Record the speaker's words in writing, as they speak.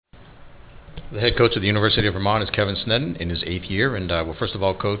The head coach of the University of Vermont is Kevin Snedden in his 8th year. And well, first of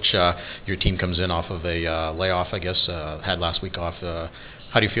all, Coach, your team comes in off of a layoff, I guess, had last week off.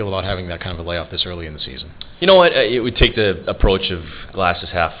 How do you feel about having that kind of a layoff this early in the season? You know what? It would take the approach of glasses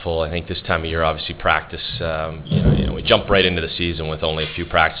half full. I think this time of year, obviously, practice. We jump right into the season with only a few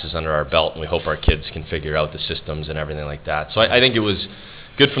practices under our belt, and we hope our kids can figure out the systems and everything like that. So I think it was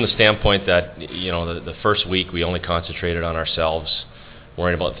good from the standpoint that the first week we only concentrated on ourselves,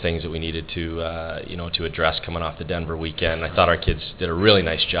 worrying about the things that we needed to address coming off the Denver weekend. I thought our kids did a really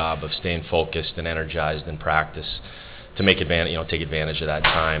nice job of staying focused and energized in practice to take advantage of that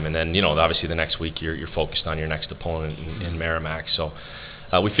time. And then, obviously the next week you're focused on your next opponent in Merrimack. So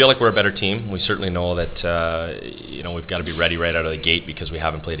we feel like we're a better team. We certainly know that we've got to be ready right out of the gate because we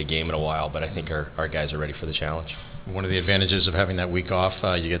haven't played a game in a while. But I think our guys are ready for the challenge. One of the advantages of having that week off,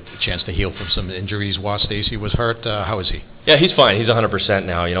 you get a chance to heal from some injuries. Watt Stacy was hurt. How is he? Yeah, he's fine. He's 100%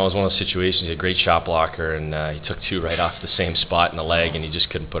 now. It was one of those situations. He's a great shot blocker, and he took 2 right off the same spot in the leg, and he just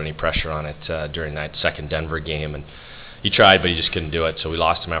couldn't put any pressure on it during that second Denver game. And he tried, but he just couldn't do it. So we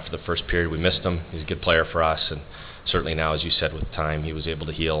lost him after the first period. We missed him. He's a good player for us, and certainly now, as you said, with time, he was able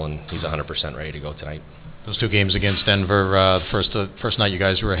to heal, and he's 100% ready to go tonight. Those 2 games against Denver, the first night you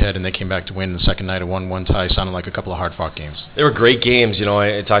guys were ahead, and they came back to win. The second night, a 1-1 tie, sounded like a couple of hard-fought games. They were great games.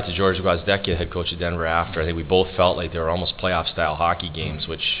 I talked to George Gwozdecki, head coach of Denver, after. I think we both felt like they were almost playoff-style hockey games,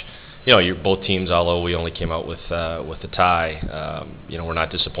 which, both teams, although we only came out with the tie, we're not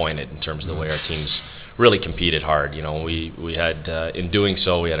disappointed in terms of the way our teams really competed hard. We had, in doing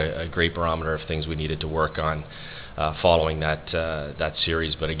so, we had a great barometer of things we needed to work on following that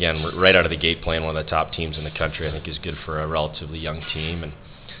series. But again, right out of the gate, playing one of the top teams in the country, I think is good for a relatively young team.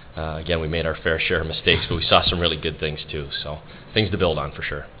 And again, we made our fair share of mistakes, but we saw some really good things too. So things to build on for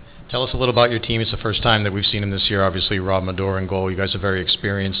sure. Tell us a little about your team. It's the first time that we've seen him this year. Obviously, Rob Medor in goal. You guys are very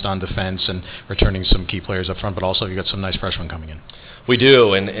experienced on defense and returning some key players up front, but also you got some nice freshmen coming in. We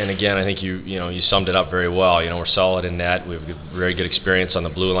do, and again, I think you summed it up very well. We're solid in net. We have very good experience on the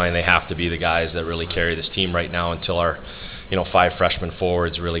blue line. They have to be the guys that really carry this team right now until our 5 freshman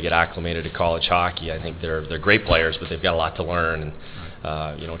forwards really get acclimated to college hockey. I think they're great players, but they've got a lot to learn, and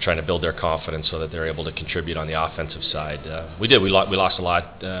trying to build their confidence so that they're able to contribute on the offensive side. We lost a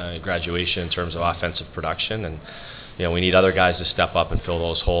lot graduation in terms of offensive production, and we need other guys to step up and fill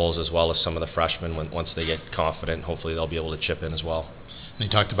those holes, as well as some of the freshmen once they get confident. Hopefully they'll be able to chip in as well. And you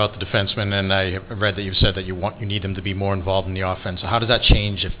talked about the defensemen, and I read that you've said that you need them to be more involved in the offense. So how does that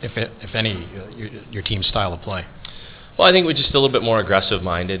change, if any, your team's style of play? Well, I think we're just a little bit more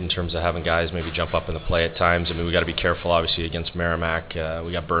aggressive-minded in terms of having guys maybe jump up in the play at times. I mean, we got to be careful, obviously, against Merrimack.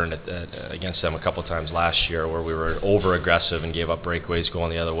 We got burned against them a couple times last year, where we were over-aggressive and gave up breakaways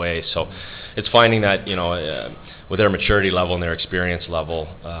going the other way. So it's finding that, with their maturity level and their experience level,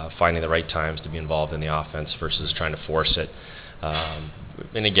 finding the right times to be involved in the offense versus trying to force it.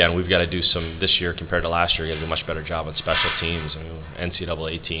 And again, we've got to do some this year compared to last year. We got to do a much better job on special teams. I mean,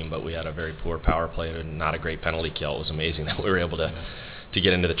 NCAA team, but we had a very poor power play and not a great penalty kill. It was amazing that we were able to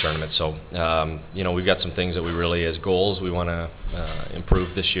get into the tournament. So, we've got some things that we really, as goals, we want to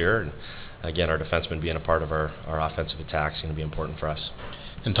improve this year. And again, our defensemen being a part of our offensive attack is going to be important for us.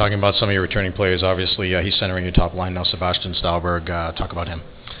 And talking about some of your returning players, obviously he's centering your top line now, Sebastian Stahlberg. Talk about him.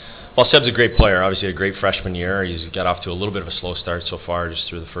 Well, Seb's a great player. Obviously, a great freshman year. He's got off to a little bit of a slow start so far, just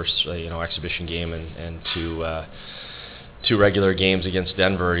through the first exhibition game and two regular games against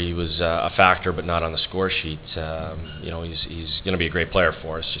Denver. He was a factor, but not on the score sheet. He's going to be a great player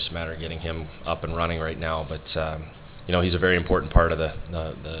for us. Just a matter of getting him up and running right now. But he's a very important part of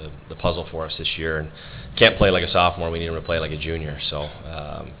the puzzle for us this year. And can't play like a sophomore. We need him to play like a junior. So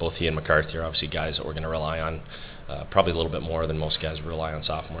both he and McCarthy are obviously guys that we're going to rely on. Probably a little bit more than most guys rely on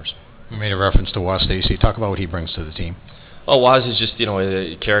sophomores. You made a reference to Waz Stacy. Talk about what he brings to the team. Well, Waz is just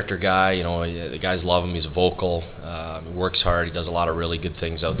a character guy. The guys love him. He's vocal. He works hard. He does a lot of really good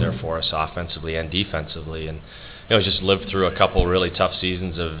things out there for us, offensively and defensively. And he's just lived through a couple really tough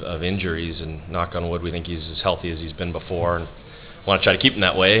seasons of injuries. And knock on wood, we think he's as healthy as he's been before. And want to try to keep him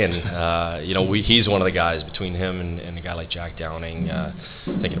that way, and he's one of the guys between him and a guy like Jack Downing,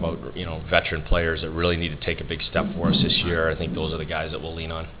 thinking about veteran players that really need to take a big step for us this year. I think those are the guys that we'll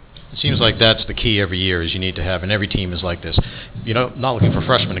lean on. It seems like that's the key every year, is you need to have, and every team is like this. Not looking for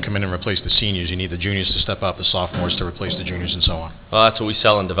freshmen to come in and replace the seniors. You need the juniors to step up, the sophomores to replace the juniors, and so on. Well, that's what we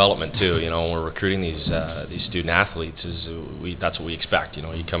sell in development too. When we're recruiting these student athletes, that's what we expect.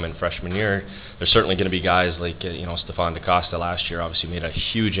 You come in freshman year, there's certainly going to be guys like Stefan DaCosta last year. Obviously, made a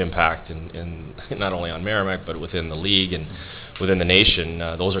huge impact in not only on Merrimack but within the league and within the nation.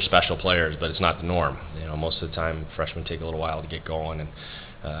 Those are special players, but it's not the norm. Most of the time, freshmen take a little while to get going, and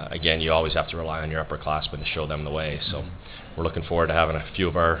again, you always have to rely on your upperclassmen to show them the way. So we're looking forward to having a few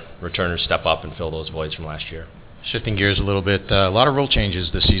of our returners step up and fill those voids from last year. Shifting gears a little bit, a lot of rule changes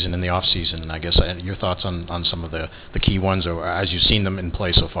this season in the off season. I guess your thoughts on some of the key ones, or as you've seen them in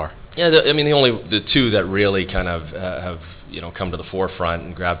play so far. Yeah, the two that really kind of have come to the forefront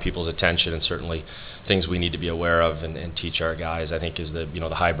and grab people's attention, and certainly things we need to be aware of and teach our guys, I think, is the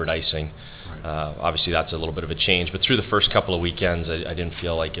hybrid icing. Right. Obviously, that's a little bit of a change, but through the first couple of weekends, I didn't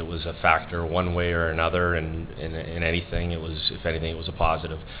feel like it was a factor one way or another in anything. It was, if anything, it was a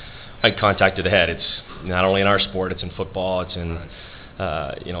positive. Contact to the head. It's not only in our sport; it's in football. It's in,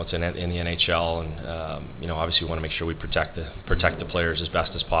 it's in the NHL, and obviously we want to make sure we protect the players as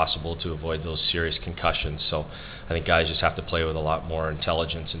best as possible to avoid those serious concussions. So I think guys just have to play with a lot more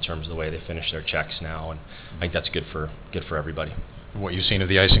intelligence in terms of the way they finish their checks now, and I think that's good for everybody. What you've seen of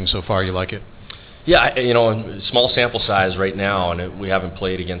the icing so far, you like it? Yeah, small sample size right now, and we haven't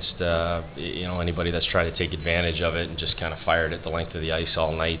played against anybody that's tried to take advantage of it and just kind of fired at the length of the ice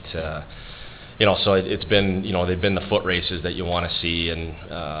all night. So it's been, they've been the foot races that you want to see, and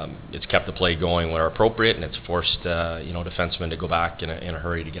it's kept the play going where appropriate, and it's forced defensemen to go back in a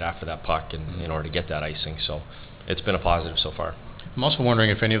hurry to get after that puck in order to get that icing. So it's been a positive so far. I'm also wondering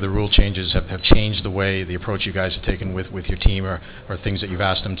if any of the rule changes have changed the approach you guys have taken with your team, or things that you've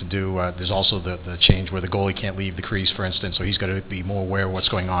asked them to do. There's also the change where the goalie can't leave the crease, for instance, so he's got to be more aware of what's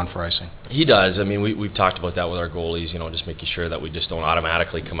going on for icing. He does. I mean, we've talked about that with our goalies, just making sure that we just don't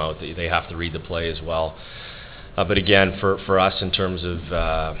automatically come out. They have to read the play as well. But again, for us in terms of,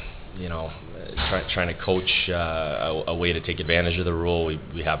 trying to coach a way to take advantage of the rule,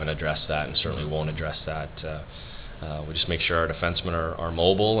 we haven't addressed that, and certainly won't address that. We just make sure our defensemen are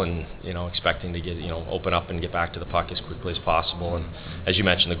mobile and expecting to get open up and get back to the puck as quickly as possible. And as you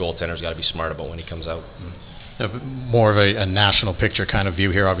mentioned, the goaltender's got to be smart about when he comes out. More of a national picture kind of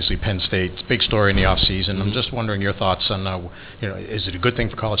view here. Obviously, Penn State, big story in the off season. I'm just wondering your thoughts on is it a good thing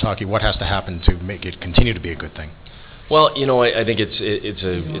for college hockey? What has to happen to make it continue to be a good thing? Well, I think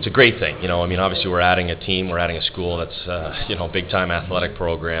it's a great thing. Obviously we're adding a team, we're adding a school that's big time athletic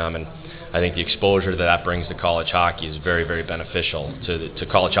program, and I think the exposure that brings to college hockey is very, very beneficial to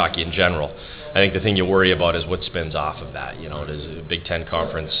college hockey in general. I think the thing you worry about is what spins off of that. Does a Big Ten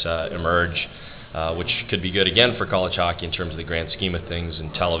conference emerge, which could be good again for college hockey in terms of the grand scheme of things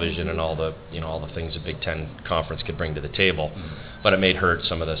and television and all the things a Big Ten conference could bring to the table. But it may hurt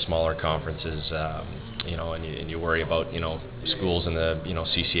some of the smaller conferences. And you worry about schools in the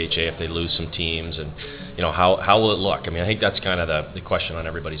CCHA if they lose some teams, and how will it look? I think that's kind of the question on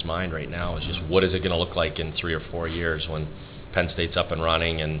everybody's mind right now, is just what is it going to look like in 3 or 4 years when Penn State's up and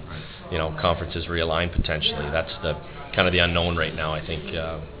running and conferences realign potentially. That's the kind of the unknown right now, I think.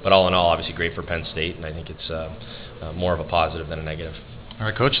 But all in all, obviously great for Penn State, and I think it's more of a positive than a negative. All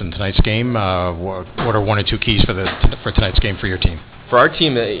right, Coach, in tonight's game, what are 1 or 2 keys for tonight's game for your team? For our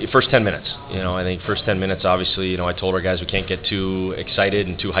team, first 10 minutes. I think first 10 minutes, obviously, I told our guys we can't get too excited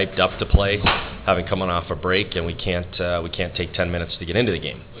and too hyped up to play, having come off a break, and we can't take 10 minutes to get into the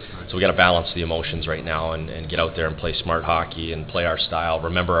game. So we got to balance the emotions right now and get out there and play smart hockey and play our style,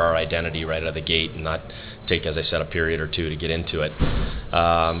 remember our identity right out of the gate, and not take, as I said, a period or two to get into it.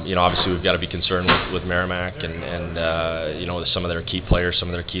 Obviously we've got to be concerned with Merrimack and some of their key players, some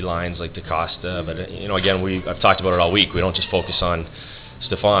of their key lines like DaCosta. But again, I've talked about it all week. We don't just focus on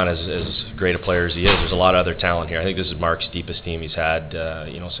Stefan as great a player as he is. There's a lot of other talent here. I think this is Mark's deepest team he's had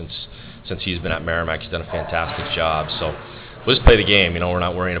since he's been at Merrimack. He's done a fantastic job. So we'll just play the game. We're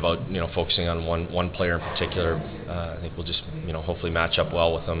not worrying about focusing on one player in particular. I think we'll just hopefully match up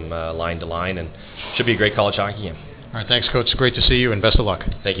well with them line to line, and should be a great college hockey game. All right, thanks, Coach. Great to see you, and best of luck.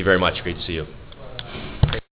 Thank you very much. Great to see you.